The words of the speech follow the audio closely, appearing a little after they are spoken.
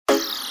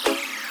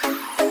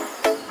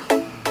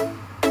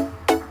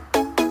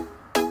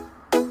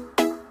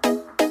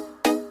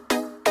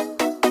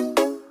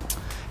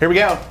Here we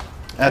go.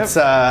 That's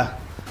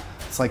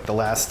it's like the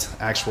last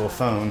actual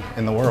phone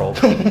in the world.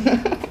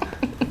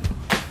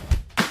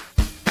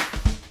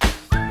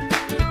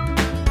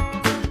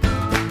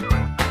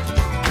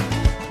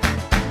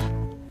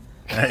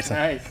 Nice.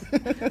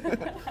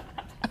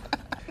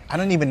 I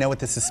don't even know what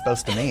this is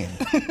supposed to mean.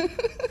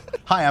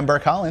 Hi, I'm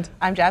Burke Holland.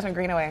 I'm Jasmine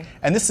Greenaway.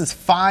 And this is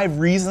 5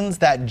 reasons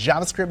that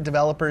JavaScript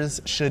developers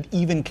should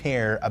even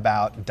care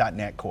about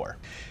 .NET Core.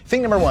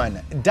 Thing number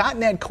 1,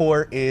 .NET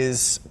Core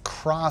is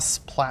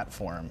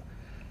cross-platform.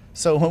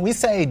 So when we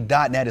say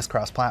 .NET is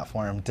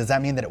cross-platform, does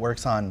that mean that it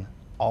works on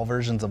all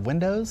versions of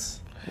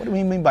Windows? What do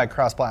we mean by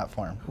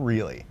cross-platform,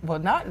 really? Well,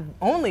 not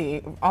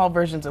only all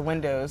versions of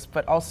Windows,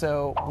 but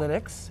also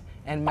Linux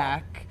and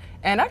Mac.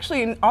 And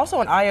actually, also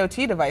on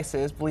IoT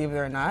devices, believe it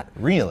or not.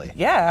 Really?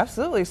 Yeah,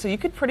 absolutely. So you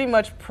could pretty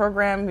much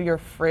program your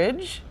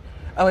fridge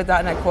with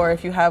 .NET Core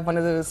if you have one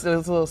of those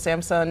little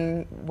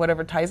Samsung,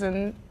 whatever,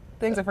 Tizen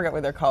things. I forget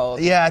what they're called.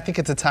 Yeah, I think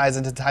it's a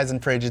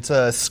Tizen fridge. It's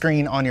a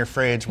screen on your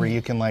fridge where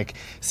you can like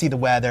see the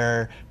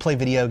weather, play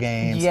video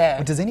games. Yeah.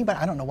 But does anybody?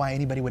 I don't know why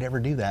anybody would ever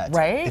do that.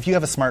 Right? If you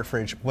have a smart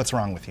fridge, what's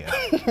wrong with you?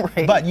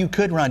 Right. But you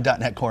could run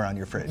 .NET Core on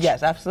your fridge.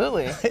 Yes,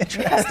 absolutely.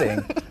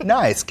 Interesting.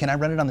 Nice. Can I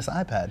run it on this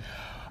iPad?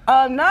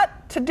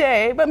 Not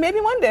today, but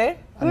maybe one day.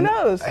 Who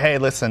knows? Hey,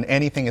 listen,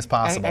 anything is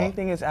possible.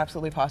 Anything is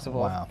absolutely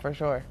possible, Wow. for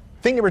sure.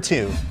 Thing number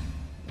 2,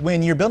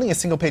 when you're building a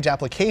single page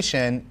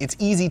application, it's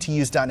easy to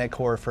use .NET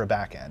Core for a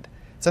backend.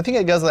 So I think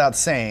it goes without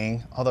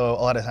saying, although a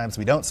lot of times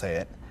we don't say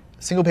it,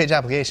 single page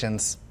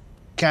applications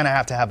kind of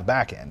have to have a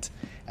backend.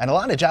 And a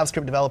lot of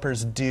JavaScript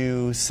developers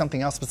do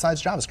something else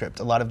besides JavaScript.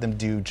 A lot of them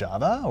do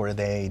Java or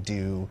they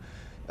do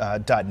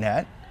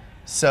 .NET.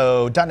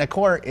 So .NET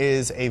Core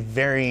is a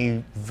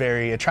very,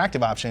 very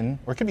attractive option,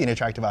 or could be an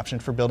attractive option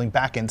for building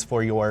backends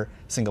for your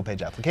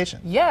single-page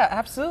application. Yeah,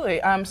 absolutely.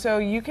 So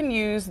you can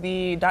use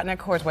the .NET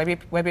Core's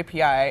web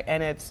API,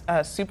 and it's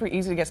super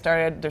easy to get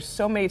started. There's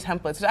so many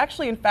templates.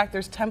 Actually, in fact,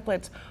 there's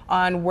templates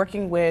on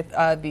working with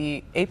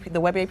the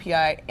web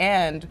API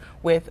and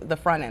with the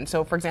front end.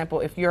 So, for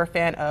example, if you're a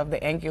fan of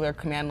the Angular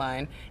command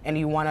line and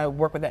you want to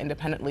work with that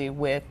independently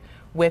with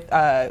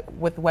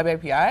web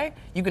API,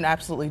 you can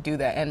absolutely do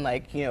that and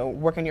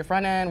work on your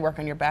front end, work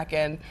on your back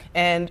end,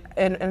 and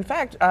in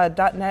fact,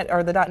 .NET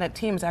or the .NET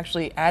team has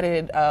actually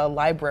added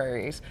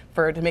libraries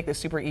to make this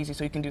super easy,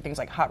 so you can do things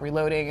like hot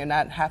reloading and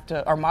not have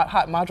to, or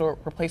hot module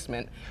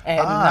replacement.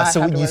 And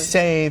so when you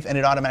save and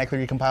it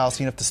automatically recompiles, so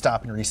you don't have to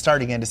stop and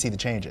restart again to see the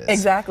changes.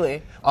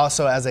 Exactly.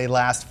 Also, as a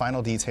last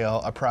final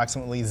detail,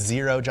 approximately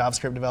 0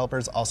 JavaScript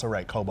developers also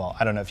write COBOL.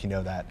 I don't know if you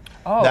know that.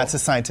 Oh. That's a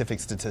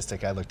scientific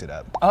statistic. I looked it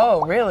up.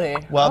 Oh, really?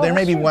 Well, there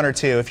may be true. 1 or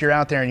 2. If you're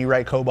out there and you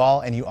write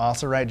COBOL and you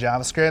also write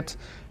JavaScript,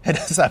 hit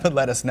us up and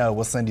let us know.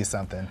 We'll send you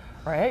something.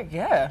 Right?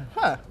 Yeah.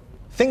 Huh.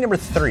 Thing number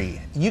 3,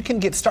 you can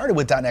get started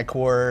with .NET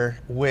Core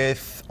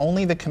with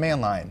only the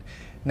command line.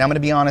 Now, I'm going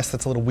to be honest,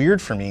 that's a little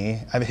weird for me.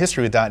 I have a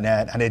history with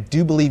 .NET, and I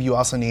do believe you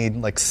also need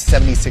like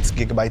 76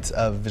 gigabytes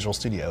of Visual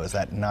Studio. Is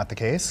that not the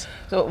case?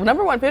 So,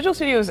 number 1, Visual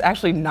Studio is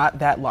actually not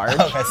that large.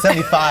 Okay,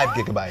 75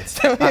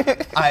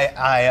 gigabytes.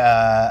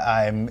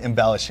 I'm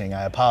embellishing.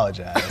 I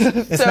apologize.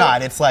 It's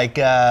not. It's like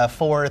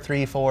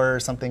 3, 4,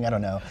 something. I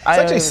don't know. It's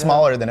actually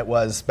smaller than it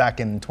was back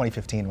in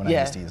 2015 when I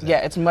used to use it. Yeah,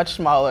 it's much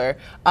smaller.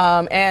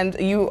 And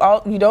you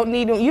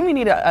only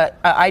need an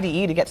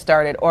IDE to get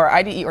started, or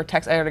IDE or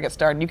text editor to get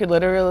started. You could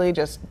literally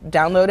just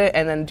download it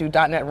and then do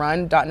 .NET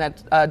Run,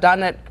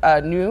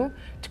 .NET New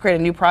to create a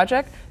new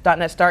project,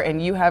 .NET Start,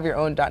 and you have your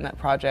own .NET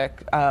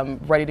project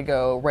ready to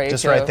go,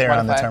 just right there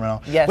on the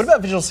terminal. Yes. What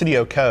about Visual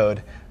Studio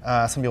Code?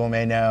 Some people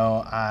may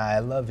know I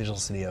love Visual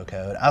Studio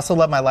Code. I also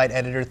love my light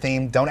editor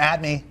theme. Don't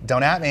at me.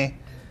 Don't at me.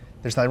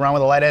 There's nothing wrong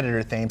with a light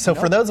editor theme. So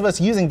for those of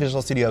us using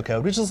Visual Studio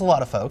Code, which is a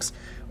lot of folks,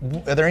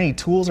 are there any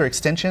tools or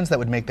extensions that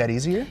would make that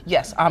easier?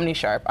 Yes,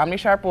 OmniSharp.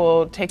 OmniSharp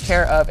will take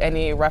care of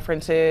any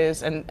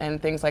references and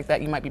things like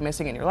that you might be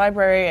missing in your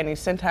library, any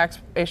syntax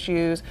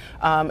issues.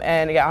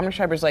 And yeah,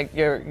 OmniSharp is like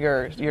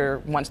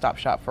your one-stop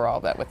shop for all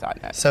that with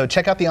 .NET. So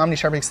check out the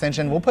OmniSharp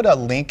extension. We'll put a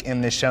link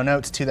in the show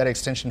notes to that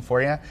extension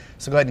for you.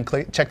 So go ahead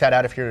and check that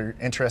out if you're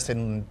interested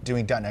in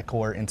doing .NET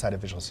Core inside of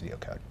Visual Studio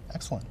Code.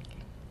 Excellent.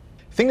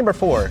 Thing number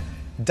 4.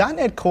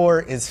 .NET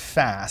Core is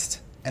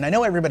fast, and I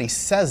know everybody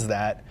says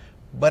that,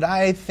 but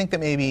I think that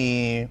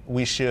maybe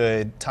we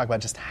should talk about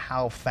just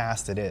how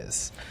fast it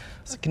is.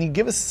 So can you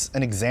give us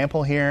an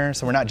example here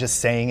so we're not just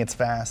saying it's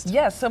fast?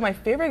 Yes, so my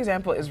favorite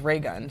example is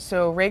Raygun.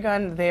 So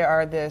Raygun, they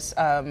are this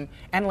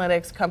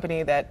analytics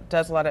company that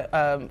does a lot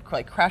of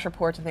like crash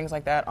reports and things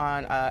like that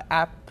on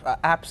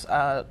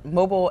apps,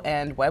 mobile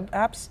and web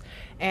apps.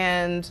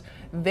 And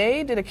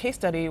they did a case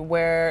study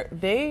where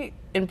they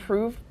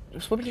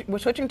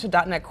switching to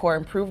 .NET Core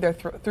improved their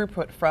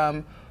throughput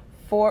from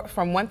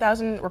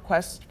 1,000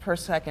 requests per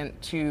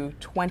second to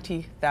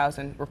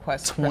 20,000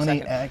 requests per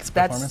second. 20x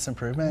performance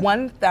improvement?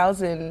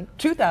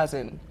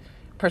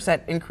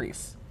 2,000%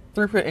 increase,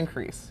 throughput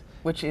increase,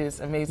 which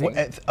is amazing.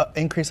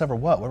 Increase over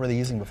what? What were they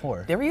using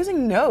before? They were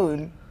using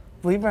Node,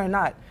 believe it or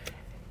not.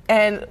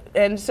 And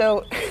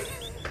so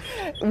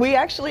We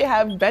actually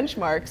have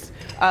benchmarks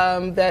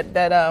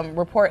that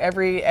report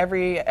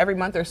every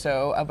month or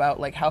so about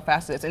like how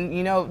fast it is. And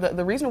you know,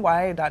 the reason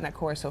why .NET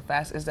Core is so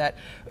fast is that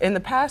in the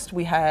past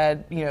we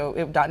had, you know,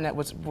 .NET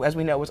was, as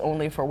we know, was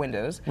only for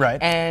Windows.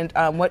 Right. And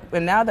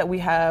now that we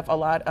have a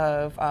lot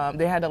of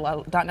 .NET had a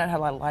lot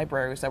of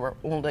libraries that were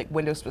only like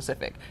Windows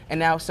specific. And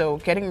now, so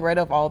getting rid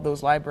of all of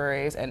those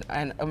libraries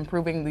and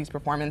improving these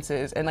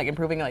performances and like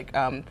improving like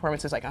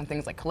performances like on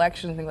things like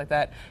collections and things like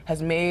that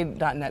has made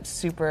 .NET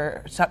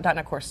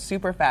Core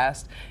super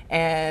fast.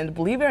 And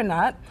believe it or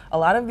not, a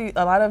lot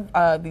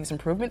of these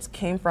improvements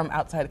came from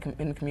outside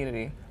in the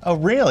community. Oh,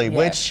 really? Yeah.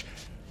 Which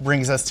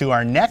brings us to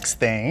our next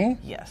thing.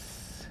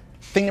 Yes.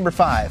 Thing number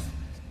 5.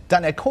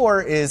 .NET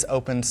Core is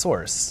open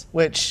source,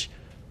 which,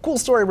 cool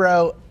story,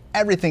 bro.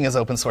 Everything is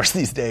open source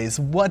these days.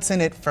 What's in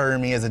it for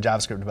me as a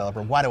JavaScript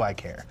developer? Why do I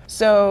care?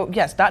 So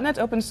yes, .NET's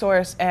open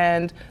source,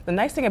 and the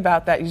nice thing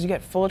about that is you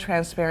get full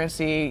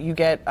transparency, you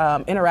get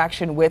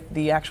interaction with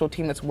the actual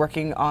team that's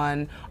working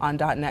on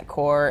 .NET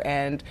Core,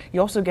 and you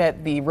also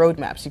get the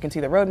roadmaps. You can see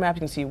the roadmap,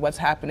 you can see what's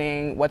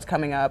happening, what's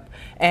coming up,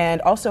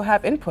 and also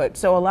have input.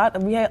 So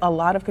we had a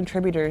lot of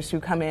contributors who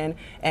come in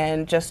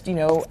and just, you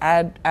know,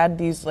 add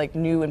these like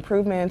new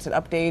improvements and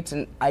updates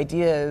and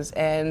ideas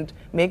and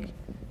make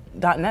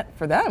 .NET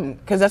for them,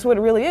 because that's what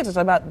it really is. It's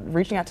about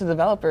reaching out to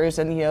developers,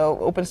 and you know,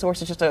 open source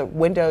is just a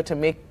window to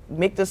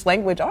make this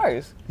language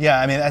ours. Yeah,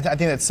 I mean, I think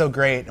that's so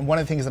great. And one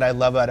of the things that I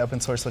love about open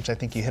source, which I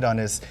think you hit on,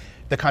 is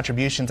the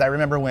contributions. I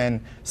remember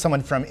when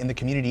someone from in the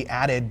community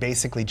added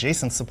basically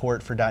JSON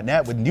support for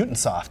 .NET with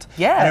Newtonsoft.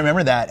 Yeah. I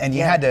remember that, and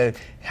you had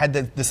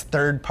this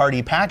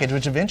third-party package,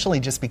 which eventually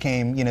just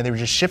became, you know, they were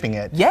just shipping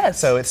it. Yes.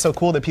 So it's so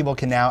cool that people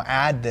can now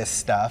add this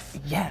stuff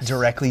Yes.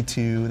 directly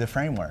to the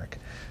framework.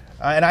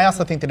 And I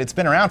also think that it's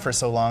been around for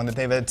so long that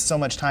they've had so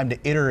much time to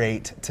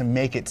iterate to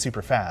make it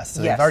super fast.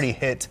 So Yes. they've already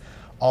hit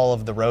all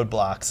of the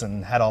roadblocks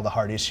and had all the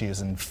hard issues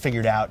and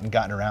figured out and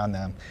gotten around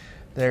them.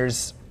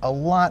 There's a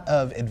lot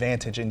of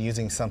advantage in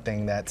using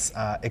something that's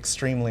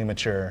extremely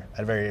mature,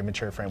 a very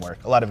mature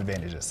framework. A lot of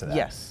advantages to that.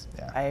 Yes,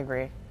 Yeah. I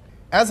agree.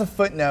 As a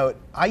footnote,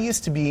 I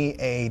used to be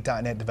a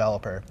 .NET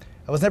developer.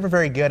 I was never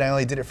very good. I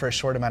only did it for a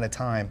short amount of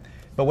time.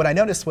 But what I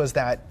noticed was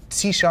that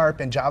C#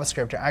 and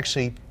JavaScript are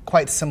actually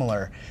quite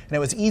similar, and it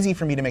was easy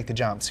for me to make the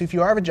jump. So if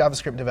you are a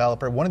JavaScript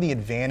developer, one of the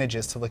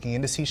advantages to looking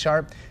into C# is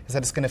that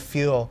it's going to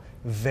feel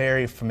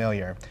very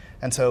familiar.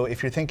 And so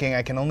if you're thinking,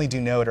 I can only do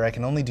Node or I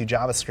can only do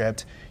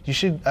JavaScript, you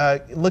should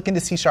look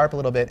into C# a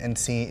little bit and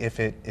see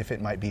if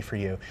it might be for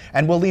you.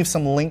 And we'll leave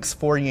some links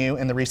for you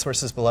in the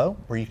resources below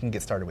where you can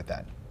get started with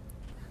that.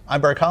 I'm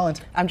Burke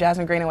Holland. I'm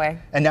Jasmine Greenaway.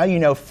 And now you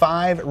know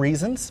 5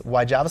 reasons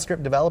why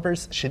JavaScript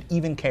developers should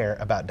even care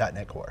about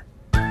 .NET Core.